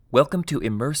Welcome to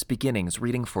Immerse Beginnings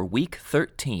reading for week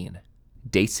 13,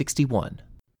 day 61.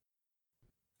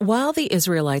 While the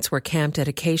Israelites were camped at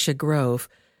Acacia Grove,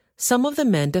 some of the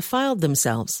men defiled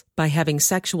themselves by having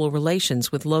sexual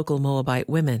relations with local Moabite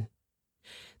women.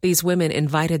 These women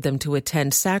invited them to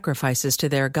attend sacrifices to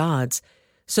their gods,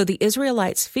 so the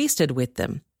Israelites feasted with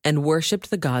them and worshipped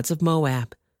the gods of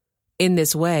Moab. In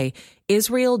this way,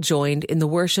 Israel joined in the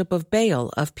worship of Baal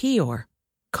of Peor,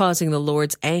 causing the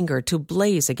Lord's anger to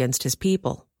blaze against his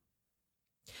people.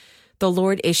 The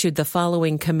Lord issued the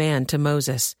following command to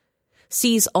Moses: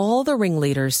 "Seize all the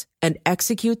ringleaders and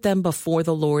execute them before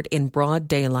the Lord in broad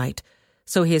daylight,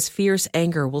 so his fierce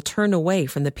anger will turn away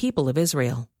from the people of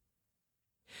Israel."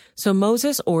 So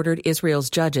Moses ordered Israel's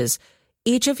judges,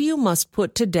 "Each of you must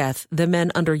put to death the men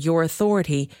under your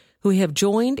authority who have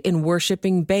joined in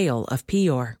worshiping Baal of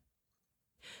Peor."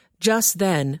 Just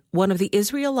then, one of the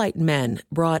Israelite men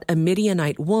brought a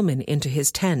Midianite woman into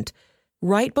his tent,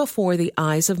 right before the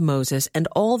eyes of Moses and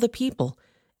all the people,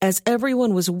 as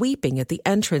everyone was weeping at the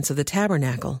entrance of the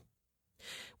tabernacle.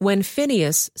 When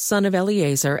Phinehas, son of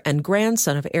Eleazar and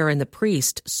grandson of Aaron the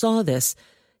priest, saw this,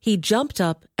 he jumped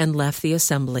up and left the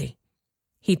assembly.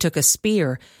 He took a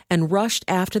spear and rushed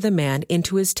after the man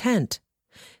into his tent.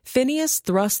 Phinehas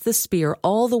thrust the spear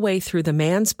all the way through the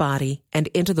man's body and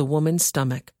into the woman's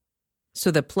stomach. So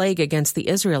the plague against the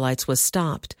Israelites was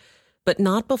stopped, but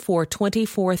not before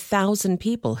 24,000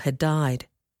 people had died.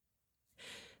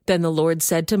 Then the Lord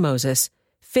said to Moses,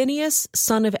 "Phinehas,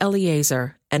 son of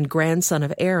Eleazar and grandson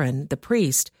of Aaron, the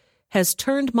priest, has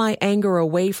turned my anger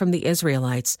away from the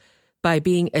Israelites by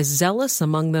being as zealous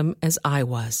among them as I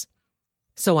was.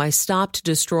 So I stopped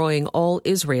destroying all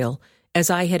Israel, as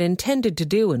I had intended to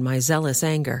do in my zealous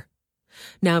anger.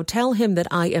 Now tell him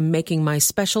that I am making my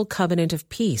special covenant of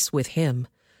peace with him.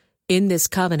 In this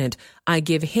covenant, I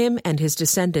give him and his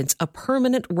descendants a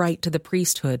permanent right to the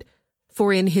priesthood,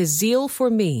 for in his zeal for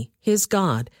me, his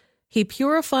God, he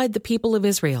purified the people of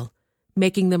Israel,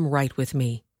 making them right with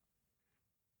me."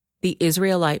 The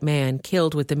Israelite man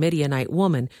killed with the Midianite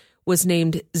woman was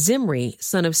named Zimri,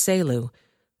 son of Salu,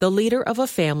 the leader of a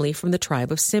family from the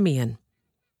tribe of Simeon.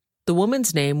 The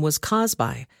woman's name was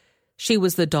Cosbi. She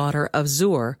was the daughter of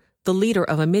Zur, the leader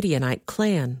of a Midianite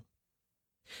clan.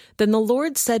 Then the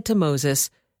Lord said to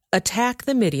Moses, "Attack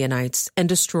the Midianites and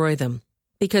destroy them,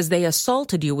 because they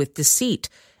assaulted you with deceit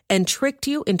and tricked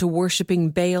you into worshiping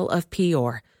Baal of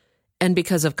Peor, and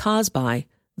because of Cosbi,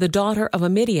 the daughter of a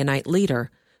Midianite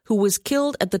leader, who was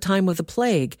killed at the time of the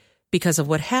plague because of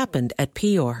what happened at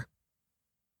Peor."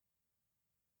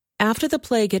 After the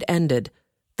plague had ended,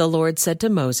 the Lord said to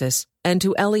Moses and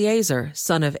to Eleazar,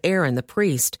 son of Aaron the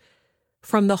priest,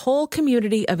 "From the whole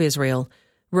community of Israel,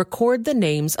 record the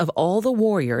names of all the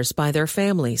warriors by their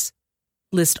families.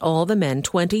 List all the men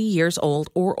 20 years old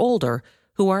or older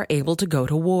who are able to go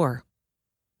to war."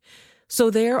 So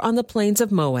there on the plains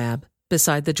of Moab,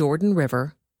 beside the Jordan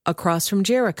River, across from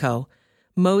Jericho,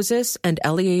 Moses and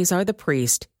Eleazar the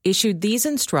priest issued these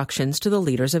instructions to the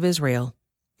leaders of Israel.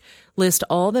 "List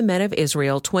all the men of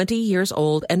Israel 20 years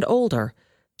old and older,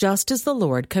 just as the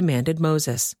Lord commanded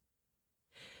Moses.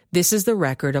 This is the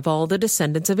record of all the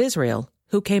descendants of Israel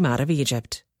who came out of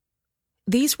Egypt."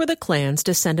 These were the clans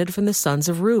descended from the sons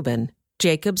of Reuben,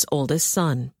 Jacob's oldest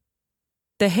son.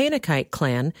 The Hanakite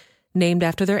clan, named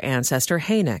after their ancestor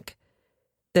Hanak.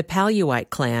 The Paluite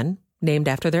clan, named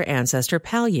after their ancestor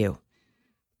Palu.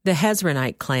 The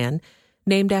Hezronite clan,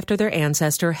 named after their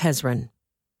ancestor Hezron.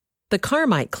 The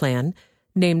Carmite clan,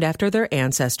 named after their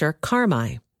ancestor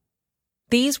Carmi.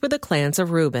 These were the clans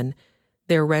of Reuben.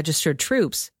 Their registered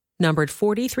troops numbered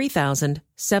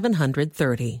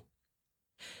 43,730.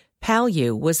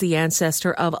 Palu was the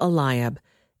ancestor of Eliab,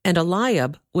 and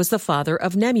Eliab was the father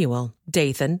of Nemuel,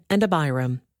 Dathan, and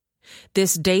Abiram.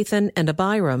 This Dathan and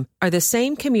Abiram are the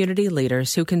same community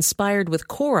leaders who conspired with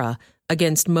Korah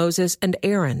against Moses and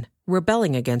Aaron,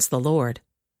 rebelling against the Lord.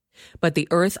 But the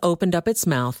earth opened up its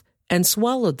mouth and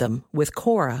swallowed them with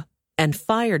Korah, and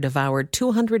fire devoured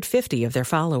 250 of their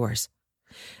followers.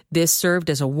 This served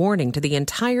as a warning to the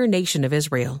entire nation of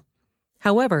Israel.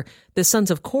 However, the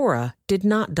sons of Korah did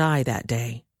not die that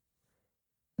day.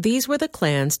 These were the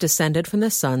clans descended from the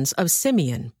sons of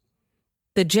Simeon.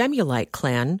 The Jemuelite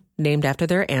clan, named after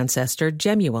their ancestor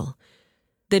Jemuel.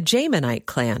 The Jaminite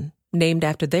clan, named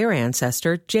after their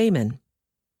ancestor Jamin.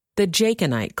 The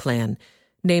Jachinite clan,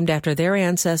 named after their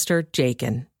ancestor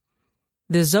Jachin.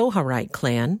 The Zoharite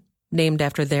clan, named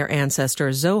after their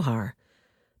ancestor Zohar.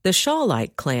 The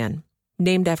Shaulite clan,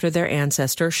 named after their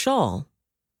ancestor Shaul.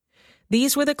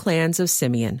 These were the clans of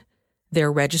Simeon.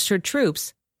 Their registered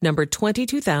troops numbered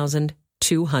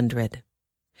 22,200.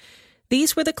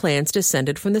 These were the clans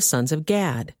descended from the sons of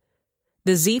Gad.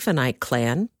 The Zephonite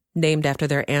clan, named after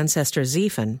their ancestor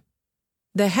Zephan.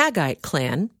 The Haggite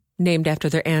clan, named after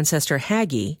their ancestor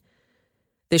Haggi.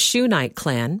 The Shunite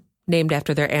clan, named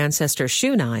after their ancestor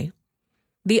Shuni.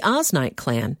 The Oznite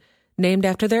clan, named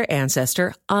after their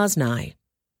ancestor Ozni.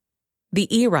 The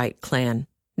Erite clan,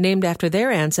 named after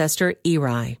their ancestor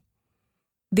Eri.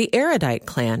 The Eridite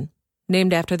clan,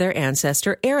 named after their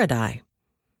ancestor Eredi.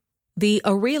 The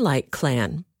Arelite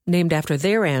clan, named after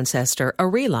their ancestor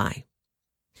Areli.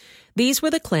 These were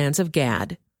the clans of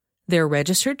Gad. Their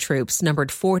registered troops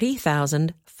numbered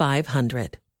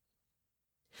 40,500.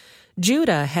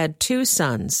 Judah had two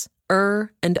sons,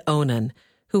 and Onan,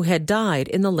 who had died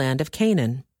in the land of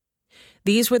Canaan.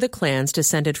 These were the clans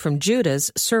descended from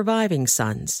Judah's surviving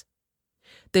sons.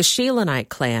 The Shilonite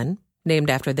clan, named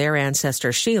after their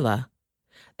ancestor Shelah.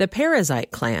 The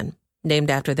Perizzite clan, named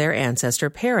after their ancestor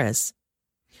Perez.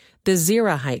 The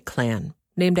Zerahite clan,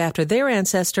 named after their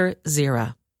ancestor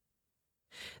Zerah.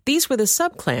 These were the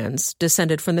subclans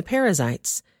descended from the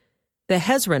Perizzites. The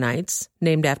Hezronites,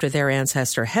 named after their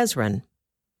ancestor Hezron.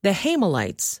 The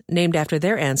Hamalites, named after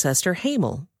their ancestor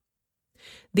Hamal.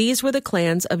 These were the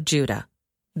clans of Judah.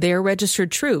 Their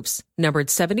registered troops numbered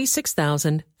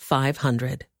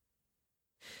 76,500.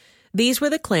 These were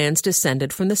the clans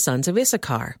descended from the sons of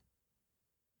Issachar.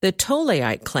 The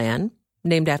Tolaite clan,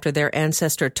 named after their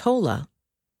ancestor Tola.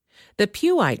 The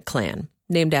Puite clan,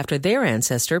 named after their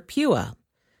ancestor Pua.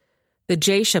 The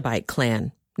Jashabite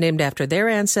clan, named after their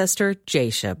ancestor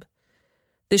Jashab.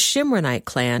 The Shimronite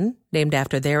clan, named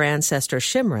after their ancestor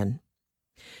Shimron.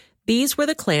 These were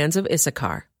the clans of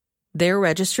Issachar. Their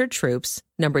registered troops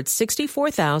numbered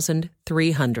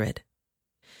 64,300.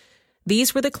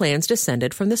 These were the clans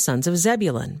descended from the sons of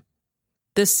Zebulun.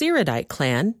 The Siridite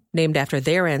clan, named after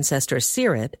their ancestor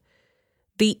Sirid.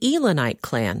 The Elonite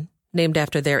clan, named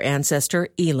after their ancestor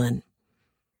Elon.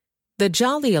 The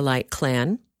Jalielite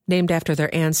clan, named after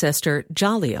their ancestor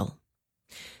Jaliel.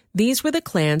 These were the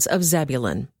clans of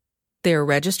Zebulun. Their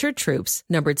registered troops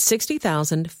numbered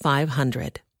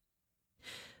 60,500.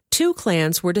 Two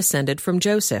clans were descended from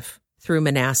Joseph, through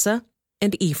Manasseh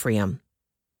and Ephraim.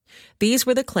 These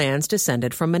were the clans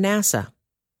descended from Manasseh.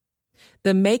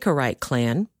 The Machirite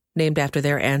clan, named after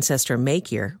their ancestor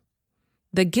Machir.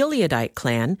 The Gileadite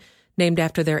clan, named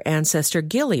after their ancestor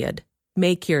Gilead,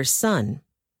 Machir's son.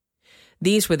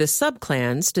 These were the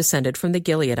subclans descended from the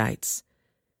Gileadites.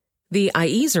 The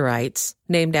Iezerites,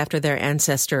 named after their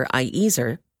ancestor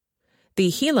Iezer. The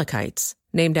Helekites,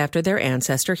 named after their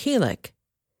ancestor Helek.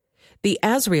 The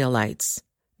Azraelites,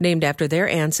 named after their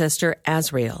ancestor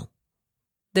Azrael.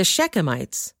 The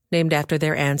Shechemites, named after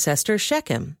their ancestor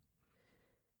Shechem.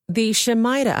 The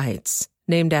Shemidaites,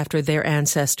 named after their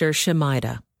ancestor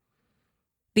Shemida.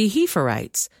 The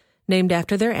Hepherites, named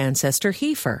after their ancestor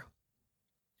Hepher.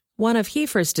 One of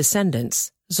Hepher's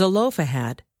descendants,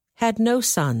 Zelophehad, had no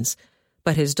sons,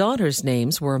 but his daughters'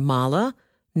 names were Mahlah,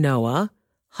 Noah,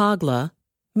 Hoglah,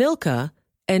 Milcah,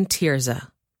 and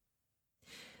Tirzah.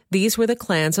 These were the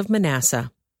clans of Manasseh.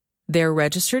 Their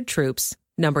registered troops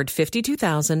numbered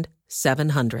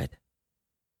 52,700.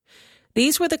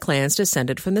 These were the clans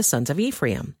descended from the sons of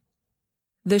Ephraim.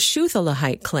 The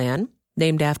Shuthelahite clan,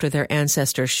 named after their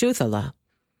ancestor Shuthelah.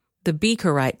 The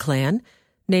Becherite clan,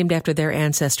 named after their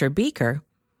ancestor Becher.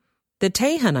 The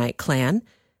Tahonite clan,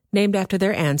 named after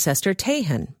their ancestor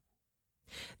Tahon.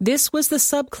 This was the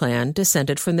subclan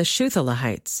descended from the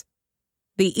Shuthelahites.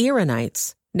 The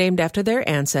Eronites, named after their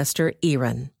ancestor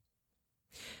Eron.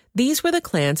 These were the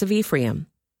clans of Ephraim.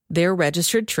 Their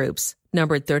registered troops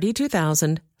numbered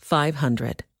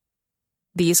 32,500.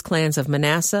 These clans of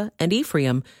Manasseh and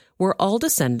Ephraim were all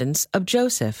descendants of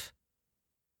Joseph.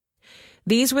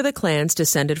 These were the clans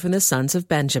descended from the sons of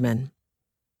Benjamin.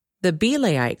 The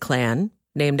Belaite clan,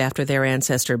 named after their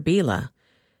ancestor Bela.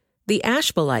 The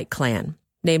Ashbelite clan,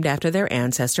 named after their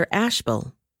ancestor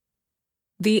Ashbel.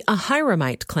 The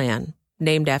Ahiramite clan,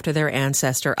 named after their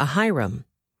ancestor Ahiram.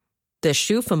 The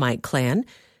Shuphamite clan,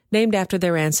 named after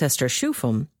their ancestor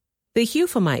Shupham. The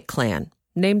Huphamite clan,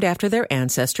 named after their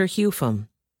ancestor Hupham.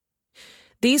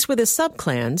 These were the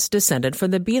subclans descended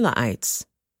from the Belaites.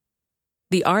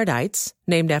 The Ardites,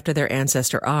 named after their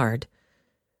ancestor Ard.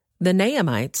 The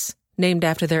Naamites, named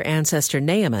after their ancestor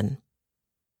Naaman.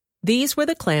 These were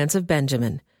the clans of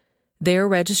Benjamin. Their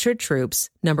registered troops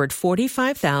numbered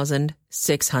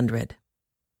 45,600.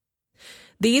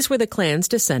 These were the clans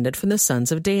descended from the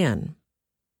sons of Dan.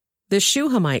 The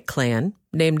Shuhamite clan,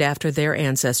 named after their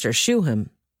ancestor Shuham.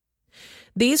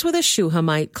 These were the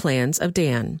Shuhamite clans of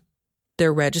Dan.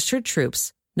 Their registered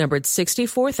troops numbered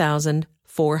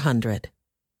 64,400.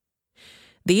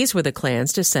 These were the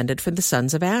clans descended from the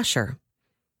sons of Asher.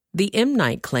 The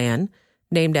Imnite clan,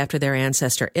 named after their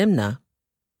ancestor Imnah.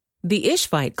 The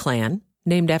Ishvite clan,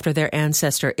 named after their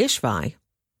ancestor Ishvi.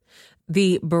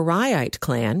 The Beriite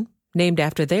clan, named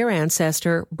after their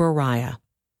ancestor Beriah.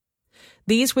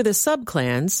 These were the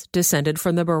subclans descended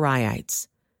from the Beriites.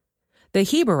 The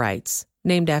Heberites,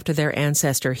 named after their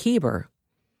ancestor Heber.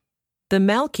 The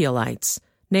Malchielites,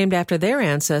 named after their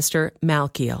ancestor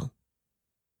Malchiel.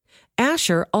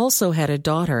 Asher also had a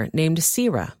daughter named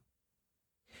Serah.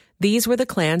 These were the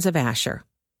clans of Asher.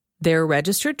 Their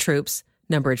registered troops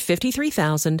numbered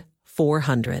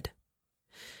 53,400.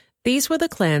 These were the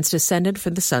clans descended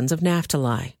from the sons of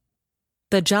Naphtali.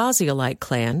 The Jazielite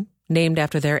clan, named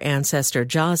after their ancestor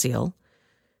Jaziel.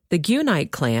 The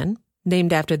Gunite clan,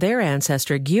 named after their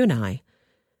ancestor Guni.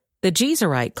 The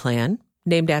Jezerite clan,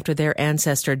 named after their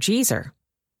ancestor Jezer.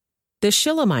 The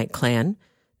Shilamite clan,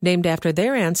 named after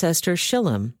their ancestor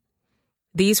Shillam.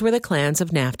 These were the clans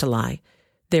of Naphtali.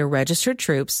 Their registered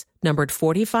troops numbered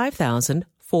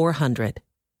 45,400.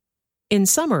 In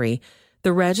summary,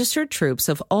 the registered troops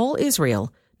of all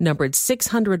Israel numbered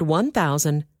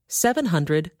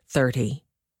 601,730.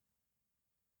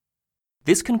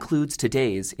 This concludes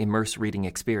today's Immerse reading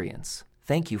experience.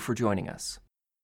 Thank you for joining us.